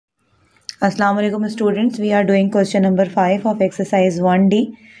Assalamu alaikum students. We are doing question number 5 of exercise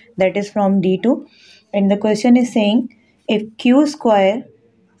 1D, that is from d-2, and the question is saying if q square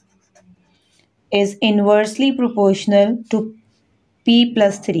is inversely proportional to p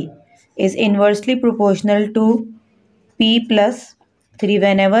plus 3 is inversely proportional to p plus 3.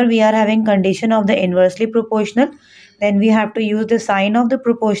 Whenever we are having condition of the inversely proportional, then we have to use the sign of the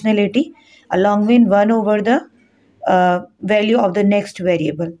proportionality along with 1 over the value of the next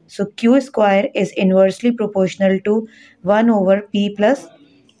variable. So q square is inversely proportional to 1 over p plus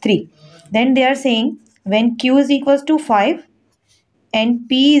 3. Then they are saying when q is equals to 5 and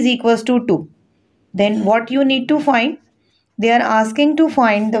p is equals to 2, then what you need to find? They are asking to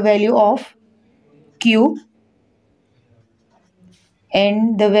find the value of q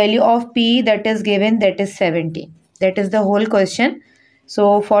and the value of p that is given, that is 17. That is the whole question.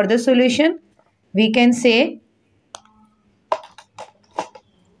 So for the solution, we can say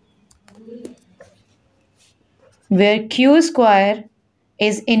where q square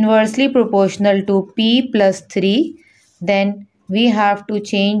is inversely proportional to p plus 3, then we have to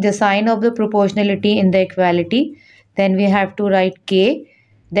change the sign of the proportionality in the equality. Then we have to write k,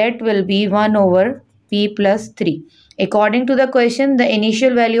 that will be 1 over p plus 3. According to the question, the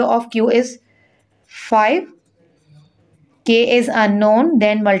initial value of q is 5, k is unknown,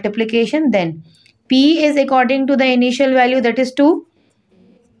 then multiplication, then p is according to the initial value, that is 2.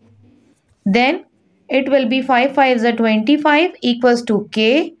 Then it will be 5 5s are 25 equals to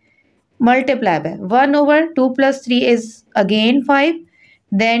k multiply by 1 over 2 plus 3 is again 5.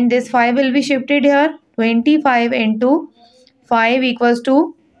 Then this 5 will be shifted here. 25 into 5 equals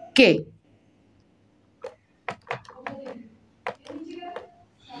to k.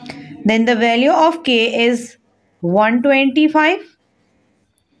 Then the value of k is 125.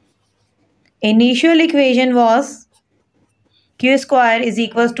 Initial equation was q square is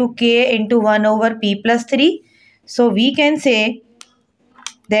equals to k into 1 over p plus 3. So we can say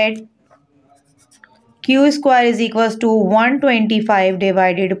that q square is equals to 125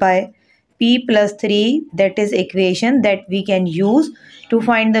 divided by p plus 3. That is equation that we can use to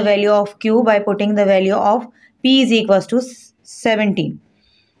find the value of q by putting the value of p is equals to 17.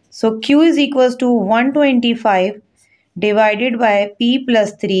 So q is equals to 125 divided by p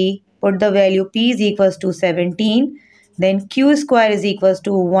plus 3. Put the value p is equals to 17. Then q square is equals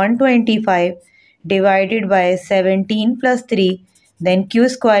to 125 divided by 17 plus 3. Then q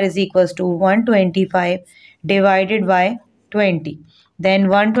square is equals to 125 divided by 20. Then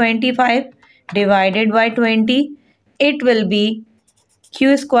 125 divided by 20, it will be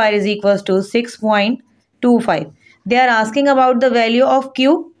q square is equals to 6.25. They are asking about the value of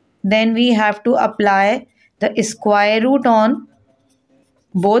q. Then we have to apply the square root on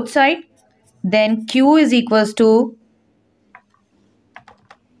both sides. Then q is equals to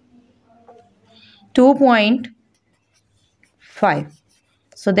 2.5.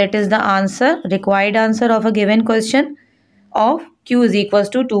 So that is the answer, required answer of a given question of q is equals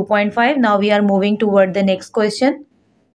to 2.5. Now we are moving toward the next question.